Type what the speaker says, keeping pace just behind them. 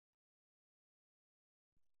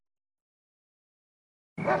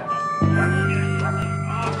Hold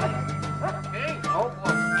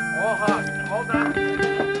on.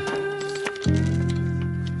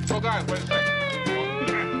 So guys, wait a second.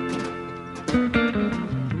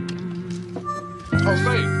 Oh,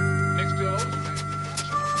 say, next to those.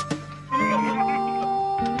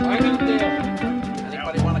 Right in there.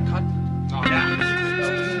 Anybody want to cut? No.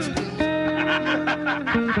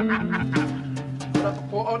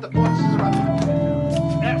 The boxes are up.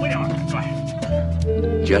 Yeah, we don't. Go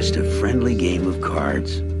ahead. Just a friendly game of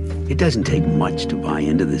cards. It doesn't take much to buy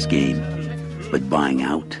into this game, but buying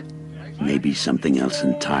out may be something else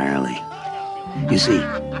entirely. You see,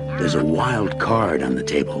 there's a wild card on the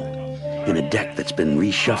table in a deck that's been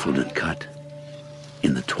reshuffled and cut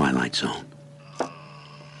in the Twilight Zone.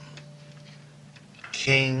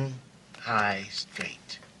 King high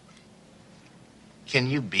straight. Can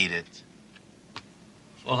you beat it?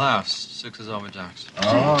 Full house, sixes over jacks.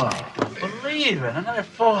 Oh. Believe it, another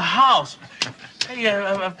full house.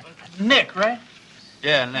 Hey, Nick, right?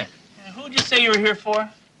 Yeah, Nick. Who'd you say you were here for?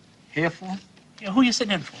 Here for? Yeah, who you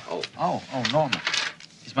sitting in for? Oh, Norman.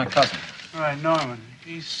 He's my cousin. All right, Norman.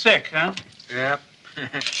 He's sick, huh? Yep.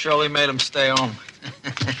 Shirley made him stay home.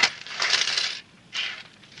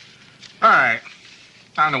 All right,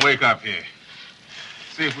 time to wake up here.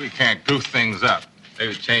 See if we can't goof things up.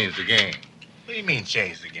 Maybe change the game. What do you mean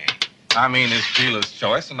change the game? I mean, it's dealer's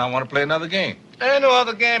choice, and I want to play another game. There ain't no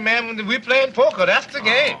other game, man. We playing poker. That's the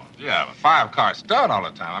game. Yeah, but 5-card stud all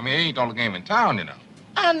the time. I mean, it ain't the only game in town, you know.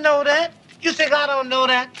 I know that. You think I don't know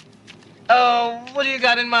that? What do you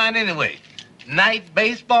got in mind anyway? Night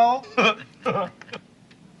baseball?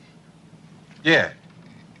 Yeah,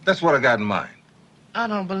 that's what I got in mind. I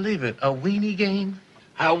don't believe it. A weenie game?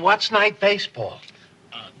 What's night baseball?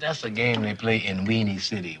 That's a game they play in Weenie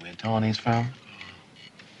City, where Tawny's from.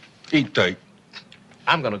 Eat tight.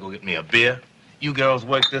 I'm gonna go get me a beer. You girls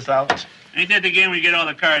work this out. Ain't that the game where you get all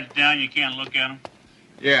the cards down, you can't look at them?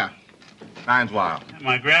 Yeah, mine's wild.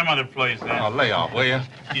 My grandmother plays that. Oh, lay off, will you?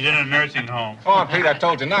 She's in a nursing home. Oh, Pete, I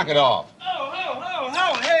told you, knock it off.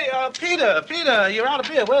 Hey, Peter, you're out of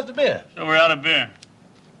beer. Where's the beer? So we're out of beer.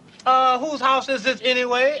 Whose house is this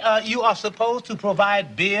anyway? You are supposed to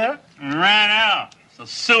provide beer? Ran out. So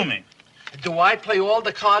sue me. Do I play all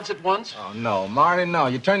the cards at once? Oh, no, Marty, no.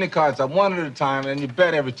 You turn your cards up one at a time, and you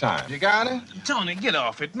bet every time. You got it? Tony, get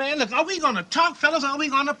off it, man. Look, are we gonna talk, fellas, or are we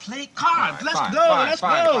gonna play cards? All right, Let's go.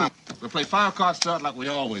 Fine. We'll play 5-card stud like we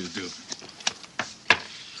always do.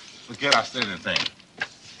 Forget I said anything.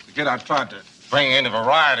 Forget I tried to bring any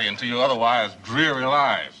variety into your otherwise dreary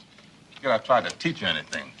lives. Forget I tried to teach you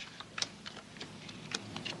anything.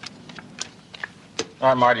 All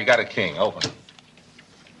right, Marty, you got a king. Open it.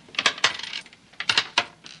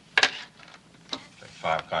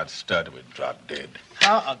 5-card stud would drop dead.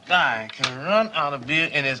 How a guy can run out of beer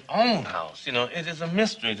in his own house, you know, it is a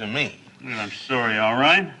mystery to me. I'm sorry, all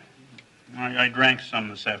right? I drank some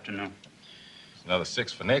this afternoon. It's another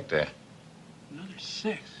 6 for Nick there. Another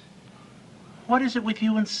 6? What is it with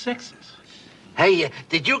you and sixes? Hey,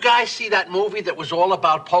 did you guys see that movie that was all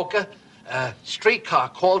about poker? Streetcar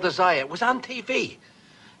Called Desire. It was on TV.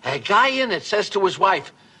 A guy in it says to his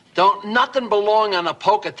wife, "Don't nothing belong on a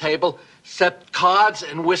poker table except cards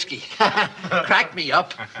and whiskey." Cracked me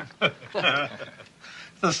up.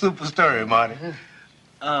 It's a super story, Marty.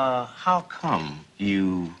 How come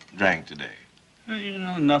you drank today? You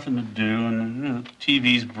know, nothing to do, and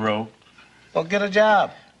TV's broke. Well, get a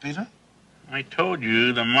job, Peter. I told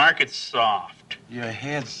you, the market's soft. Your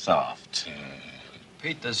head's soft.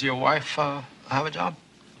 Pete, does your wife have a job?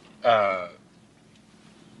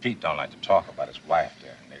 Pete don't like to talk about his wife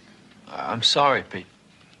there, Nick. I'm sorry, Pete.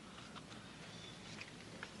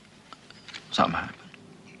 Something happened.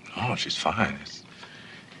 Oh, she's fine.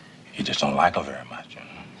 You just don't like her very much, you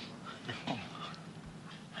know.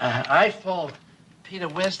 I fold. Peter,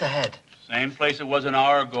 where's the head? Same place it was an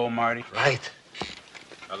hour ago, Marty. Right.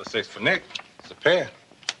 Another 6 for Nick. It's a pair.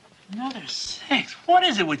 Another 6? What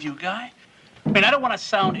is it with you, guy? I mean, I don't want to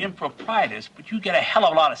sound improprietous, but you get a hell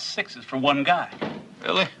of a lot of 6s for one guy.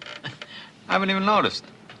 Really? I haven't even noticed.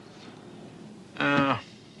 I'm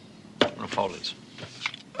gonna fold these.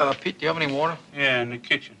 Pete, do you have any water? Yeah, in the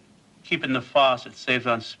kitchen. Keeping the faucet saves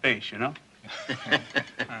on space, you know?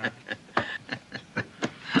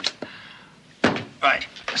 Right.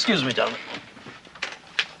 Excuse me, gentlemen.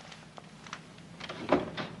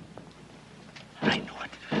 I knew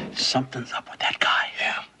it. Something's up with that guy.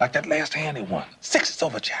 Yeah, like that last hand he won. 6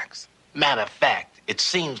 over jacks. Matter of fact, it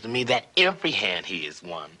seems to me that every hand he has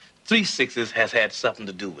won, 3 6s has had something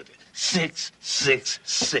to do with it. 6, 6,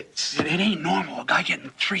 6. It ain't normal, a guy getting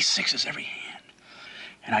 3 6s every hand.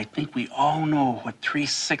 And I think we all know what 3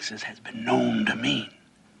 6s has been known to mean.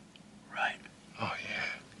 Right? Oh,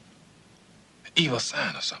 yeah. Evil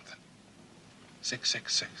sign or something.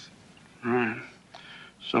 666. Right.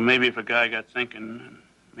 So maybe if a guy got thinking,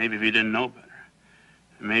 maybe if he didn't know better,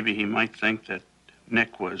 maybe he might think that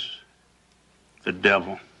Nick was the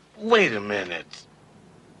devil. Wait a minute.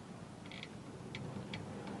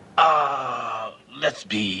 Let's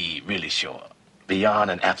be really sure.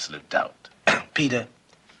 Beyond an absolute doubt. Peter,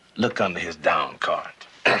 look under his down card.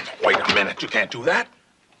 Wait a minute. You can't do that.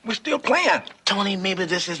 We're still playing. Tony, maybe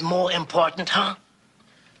this is more important, huh?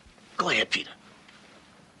 Go ahead, Peter.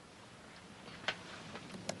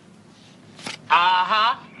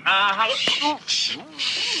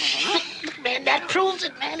 Man, that proves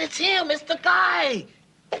it, man. It's him. It's the guy.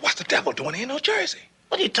 But what's the devil doing here in New Jersey?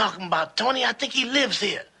 What are you talking about, Tony? I think he lives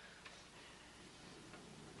here.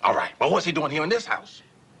 All right. Well, what's he doing here in this house?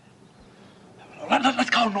 Let's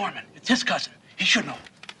call Norman. It's his cousin. He should know.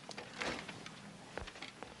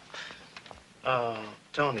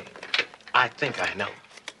 Tony, I think I know.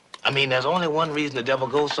 I mean, there's only one reason the devil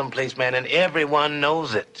goes someplace, man, and everyone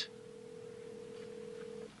knows it.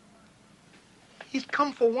 He's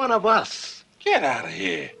come for one of us. Get out of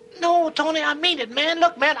here. No, Tony, I mean it, man.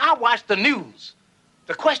 Look, man, I watch the news.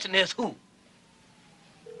 The question is who?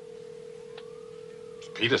 It's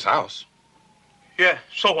Peter's house. Yeah,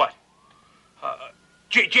 so what?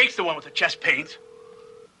 Jake's the one with the chest pains.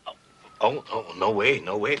 Oh, no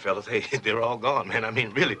way, fellas. Hey, they're all gone, man. I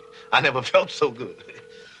mean, really, I never felt so good.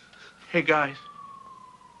 Hey, guys.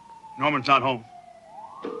 Norman's not home.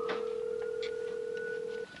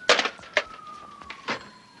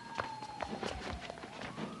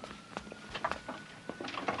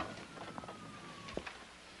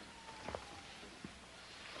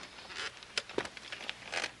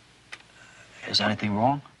 Is anything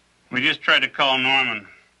wrong? We just tried to call Norman.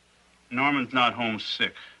 Norman's not home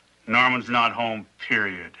sick. Norman's not home,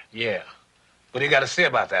 period. Yeah. What do you got to say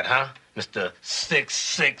about that, huh, Mr.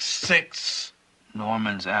 666?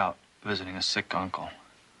 Norman's out visiting a sick uncle.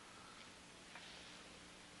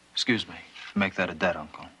 Excuse me. Make that a dead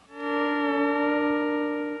uncle.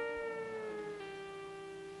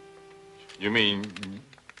 You mean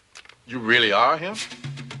you really are him?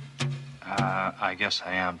 I guess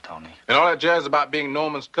I am, Tony. And all that jazz about being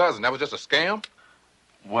Norman's cousin, that was just a scam?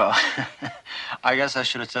 Well, I guess I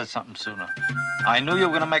should have said something sooner. I knew you were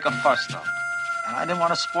going to make a fuss, though. And I didn't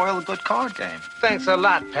want to spoil a good card game. Thanks a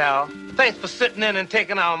lot, pal. Thanks for sitting in and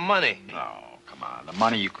taking our money. No, come on. The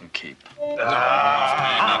money you can keep.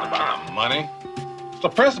 Not about the money. It's the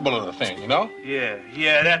principle of the thing, you know?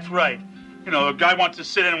 Yeah, that's right. You know, a guy wants to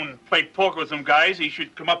sit in and play poker with some guys, he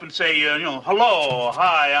should come up and say, hello,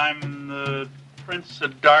 hi, I'm the Prince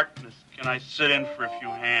of Darkness. Can I sit in for a few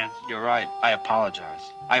hands? You're right. I apologize.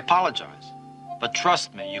 But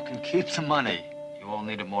trust me, you can keep the money. You all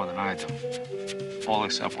need it more than I do. All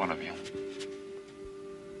except one of you.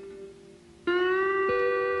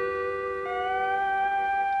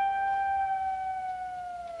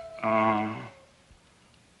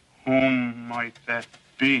 Whom might that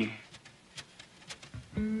be?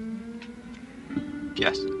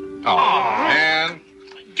 Yes. Oh, man.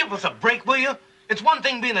 Give us a break, will you? It's one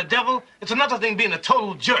thing being a devil. It's another thing being a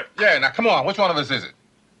total jerk. Yeah, now come on. Which one of us is it?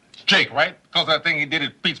 It's Jake, right? Because of that thing he did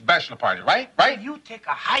at Pete's bachelor party, right? Right? You take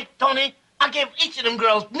a hike, Tony. I gave each of them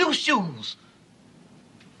girls new shoes.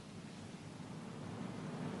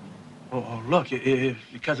 Oh, look, it's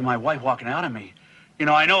because of my wife walking out on me.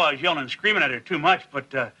 I know I was yelling and screaming at her too much,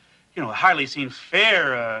 but, it hardly seems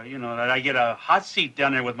fair, that I get a hot seat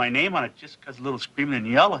down there with my name on it just because a little screaming and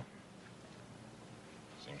yelling.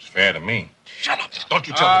 Seems fair to me. Shut up. Don't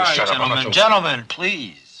you tell me to shut up. I'm not your... Gentlemen,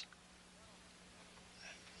 please.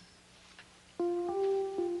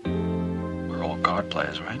 We're all card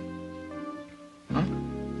players, right? Huh?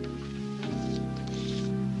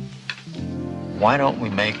 Why don't we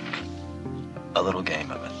make a little game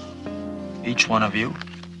of it? Each one of you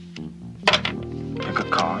pick a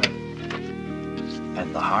card,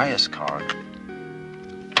 and the highest card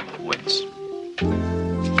wins.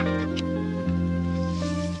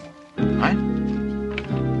 Right?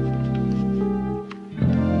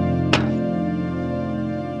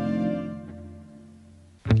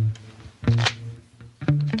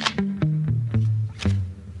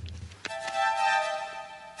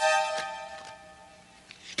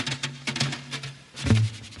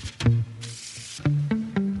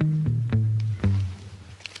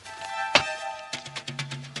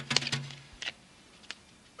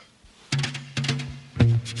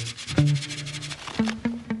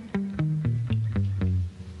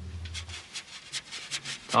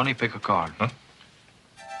 Tony, pick a card. Huh?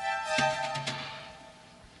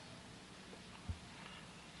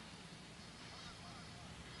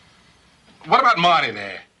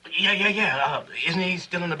 Yeah. Isn't he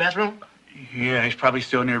still in the bathroom? Yeah, he's probably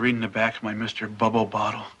still in there reading the back of my Mr. Bubble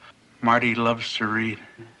bottle. Marty loves to read.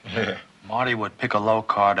 Marty would pick a low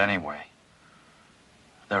card anyway.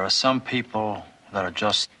 There are some people that are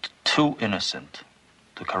just too innocent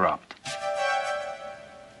to corrupt.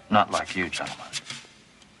 Not like you, gentlemen.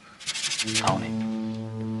 Tony,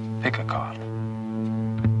 pick a card.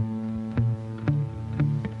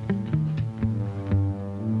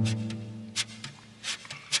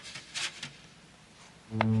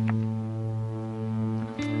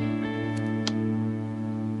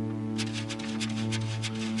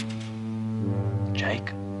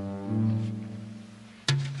 Jake?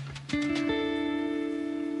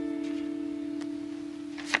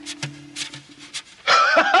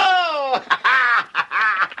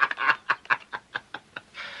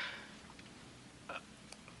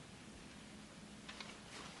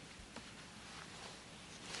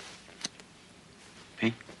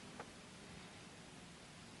 Pete?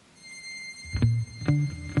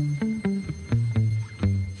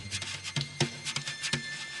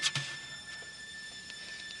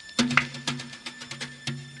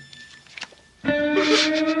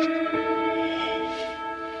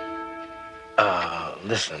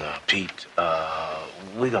 Listen, Pete,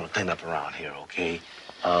 we're gonna clean up around here, okay?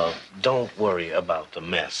 Don't worry about the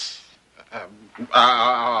mess.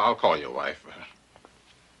 I'll call your wife.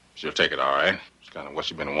 She'll take it all right. It's kind of what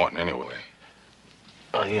she's been wanting anyway.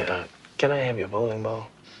 Can I have your bowling ball?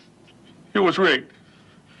 It was rigged.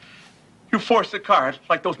 You forced the card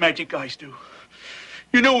like those magic guys do.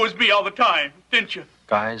 You knew it was me all the time, didn't you?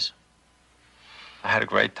 Guys, I had a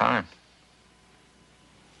great time.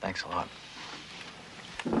 Thanks a lot.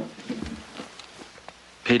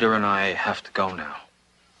 Peter and I have to go now.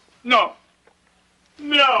 No.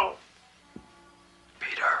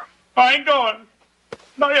 Peter. I ain't going.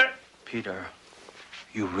 Not yet. Peter,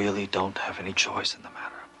 you really don't have any choice in the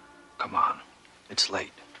matter. Come on. It's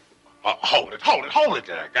late. Hold it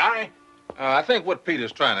there, guy. I think what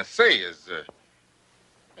Peter's trying to say is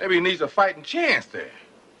maybe he needs a fighting chance there.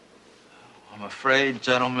 I'm afraid,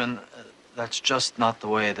 gentlemen, that's just not the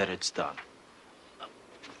way that it's done.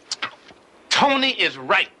 Tony is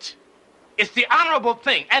right. It's the honorable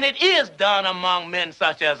thing, and it is done among men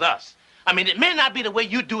such as us. I mean, it may not be the way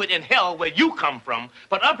you do it in hell where you come from,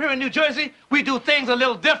 but up here in New Jersey, we do things a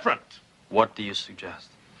little different. What do you suggest?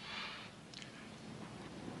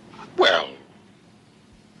 Well,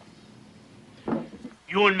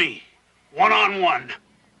 You and me, one-on-one,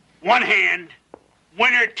 one hand,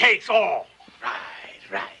 winner takes all.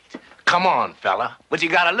 Right. Come on, fella. What you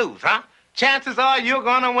gotta lose, huh? Chances are you're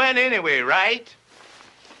gonna win anyway, right?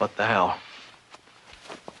 What the hell?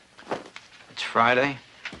 It's Friday,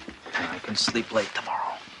 and I can sleep late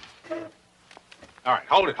tomorrow. all right,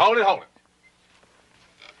 hold it.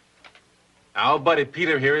 Our buddy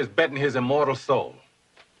Peter here is betting his immortal soul.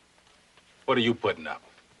 What are you putting up?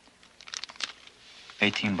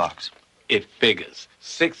 $18. It figures.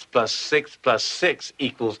 6 plus 6 plus 6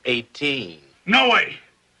 equals 18. No way.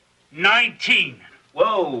 19.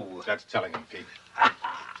 Whoa. That's telling him, Pete.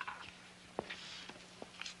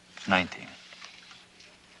 19.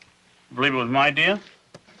 Believe it was my idea?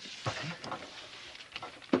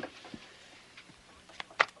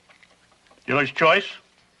 Dealer's choice?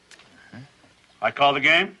 I call the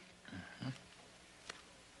game?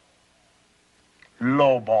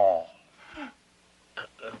 Low ball.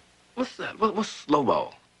 What's that? What's low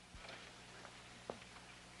ball?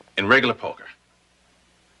 In regular poker,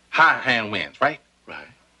 high hand wins, right? Right.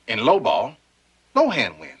 In low ball, low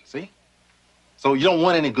hand wins, see? So you don't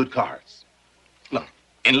want any good cards. Look,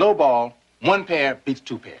 in low ball, one pair beats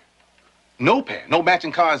two pair. No pair, no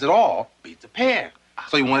matching cards at all beats a pair.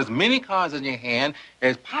 So you want as many cards in your hand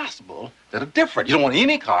as possible that are different. You don't want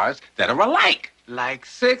any cards that are alike. Like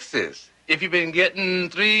sixes. If you've been getting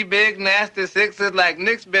 3 big nasty sixes like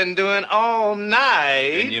Nick's been doing all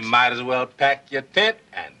night. Then you might as well pack your tent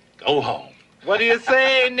and go home. What do you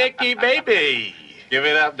say, Nicky baby? Give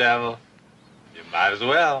it up, devil. You might as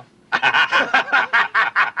well.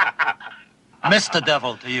 Mr.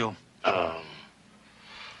 Devil to you.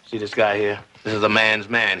 See this guy here? This is a man's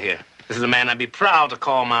man here. This is a man I'd be proud to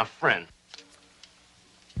call my friend.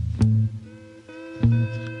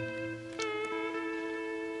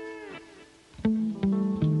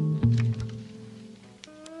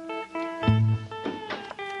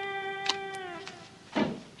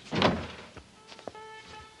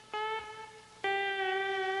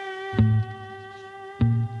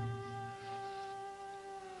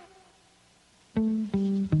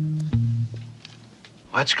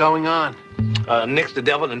 What's going on? Nick's the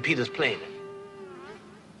devil and Peter's playing it.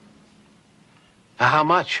 How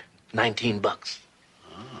much? $19.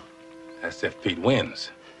 That's if Pete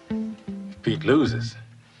wins. If Pete loses,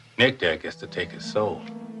 Nick there gets to take his soul.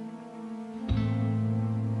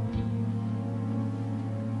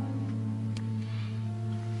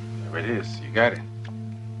 There it is. You got it.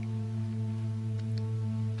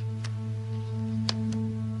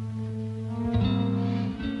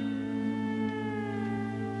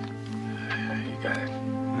 You got it.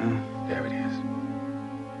 There it is.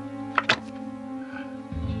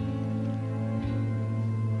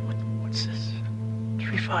 What's this?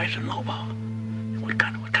 3 5s and low ball. What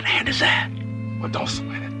kind of hand is that? Well, don't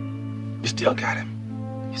sweat it. You still got him.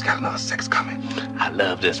 He's got another 6 coming. I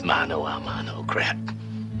love this mano a mano crap.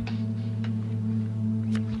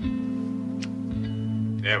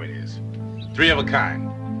 There it is. 3 of a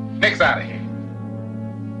kind. Nick's out of here.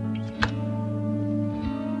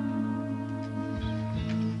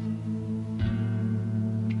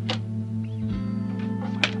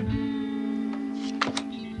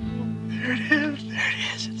 There it is. There it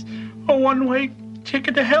is. It's a one-way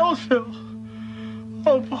ticket to Hellsville.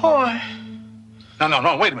 Oh, boy.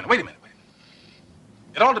 No, wait a minute.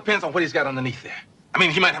 It all depends on what he's got underneath there. I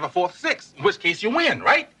mean, he might have a 4th 6, in which case you win,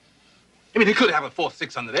 right? I mean, he could have a 4th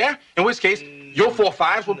 6 under there, in which case your 4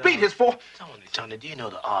 5s will beat his 4. Tony, do you know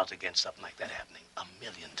the odds against something like that happening?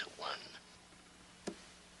 1,000,000 to 1.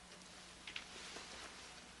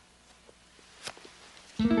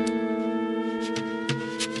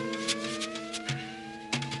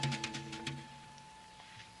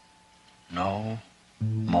 No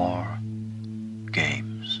more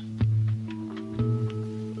games.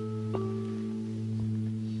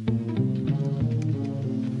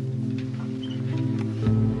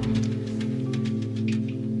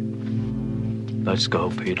 Let's go,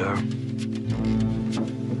 Peter.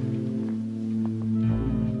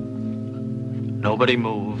 Nobody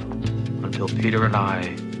move until Peter and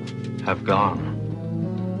I have gone.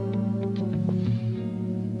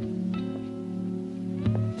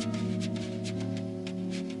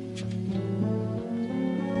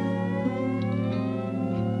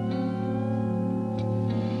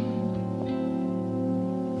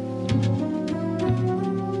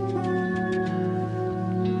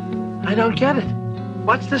 I don't get it.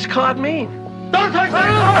 What's this card mean? Don't touch my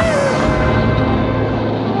card!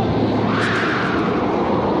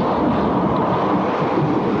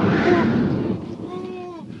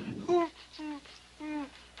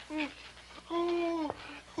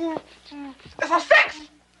 It's a 6!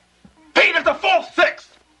 Pete is the 4th 6!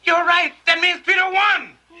 You're right. That means Peter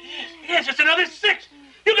won. Yes, it's another 6.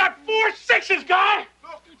 You got 4 6s, guy.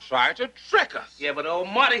 Look, you tried to trick us. Yeah, but old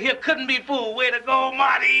Marty here couldn't be fooled. Way to go,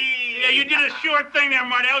 Marty. Yeah, you did a sure thing there,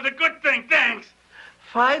 Marty. That was a good thing. Thanks.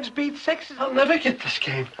 5s beat 6s? I'll never get this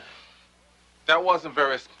game. That wasn't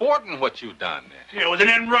very sporting what you done there. Yeah, it was an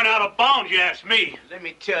end run out of bounds, you ask me. Let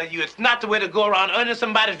me tell you, it's not the way to go around earning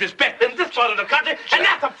somebody's respect in this part of the country, and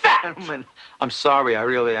that's a fact. Gentlemen, I'm sorry, I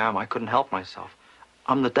really am. I couldn't help myself.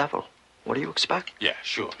 I'm the devil. What do you expect? Yeah,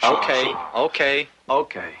 sure. Okay.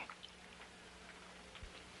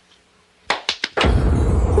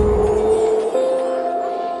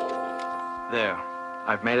 There,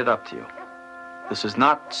 I've made it up to you. This is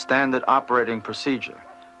not standard operating procedure,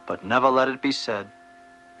 but never let it be said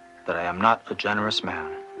that I am not a generous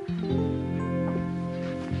man.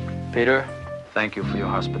 Peter, thank you for your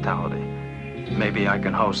hospitality. Maybe I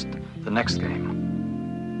can host the next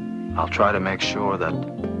game. I'll try to make sure that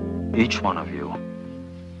each one of you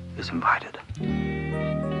is invited.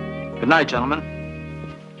 Good night, gentlemen.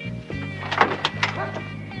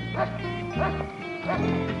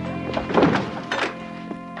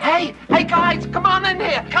 Hey, guys, come on in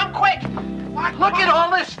here. Come quick. Look at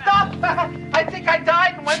all this stuff. I think I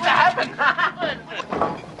died and went to heaven.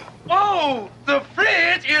 Oh, the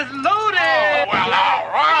fridge is loaded. Oh, well, all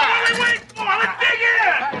right. What are we waiting for? Let's dig in.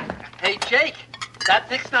 Hey, Jake, that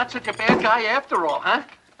Nick's not such a bad guy after all, huh?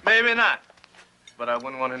 Maybe not. But I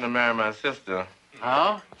wouldn't want him to marry my sister.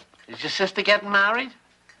 Oh? Is your sister getting married?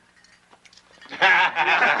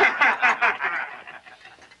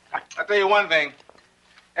 I'll tell you one thing.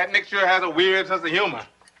 That Nick sure has a weird sense of humor.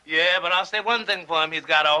 Yeah, but I'll say one thing for him. He's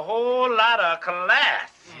got a whole lot of class.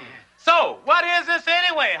 So, what is this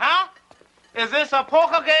anyway, huh? Is this a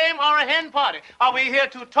poker game or a hen party? Are we here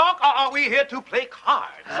to talk or are we here to play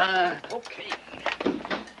cards? Okay.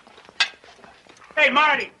 Hey,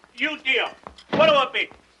 Marty, you deal. What'll it be?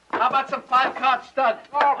 How about some 5-card stud?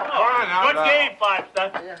 Good game, 5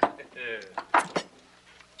 stud. Yeah.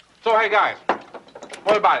 So, hey, guys,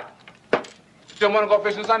 what about it? Still want to go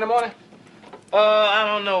fishing Sunday morning? I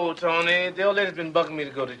don't know, Tony. The old lady's been bugging me to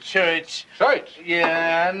go to church. Church?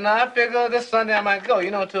 Yeah, and I figure this Sunday I might go,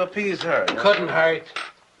 to appease her. Couldn't hurt.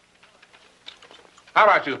 How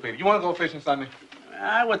about you, Peter? You want to go fishing Sunday?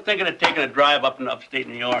 I was thinking of taking a drive up in upstate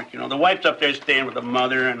New York. The wife's up there staying with the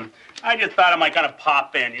mother, and I just thought I might kind of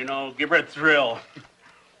pop in, give her a thrill.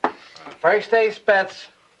 First day, Spets.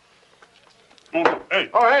 Oh, hey,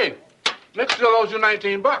 Oh, hey. Nick still owes you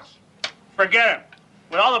 $19. forget it.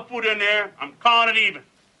 With all the food in there, I'm calling it even.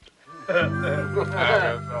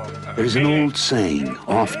 There's an old saying,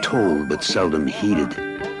 oft told but seldom heeded.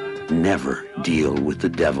 Never deal with the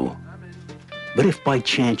devil. But if by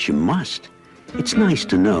chance you must, it's nice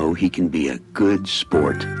to know he can be a good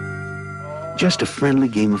sport. Just a friendly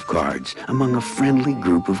game of cards among a friendly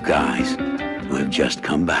group of guys who have just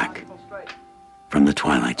come back from the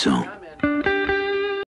Twilight Zone.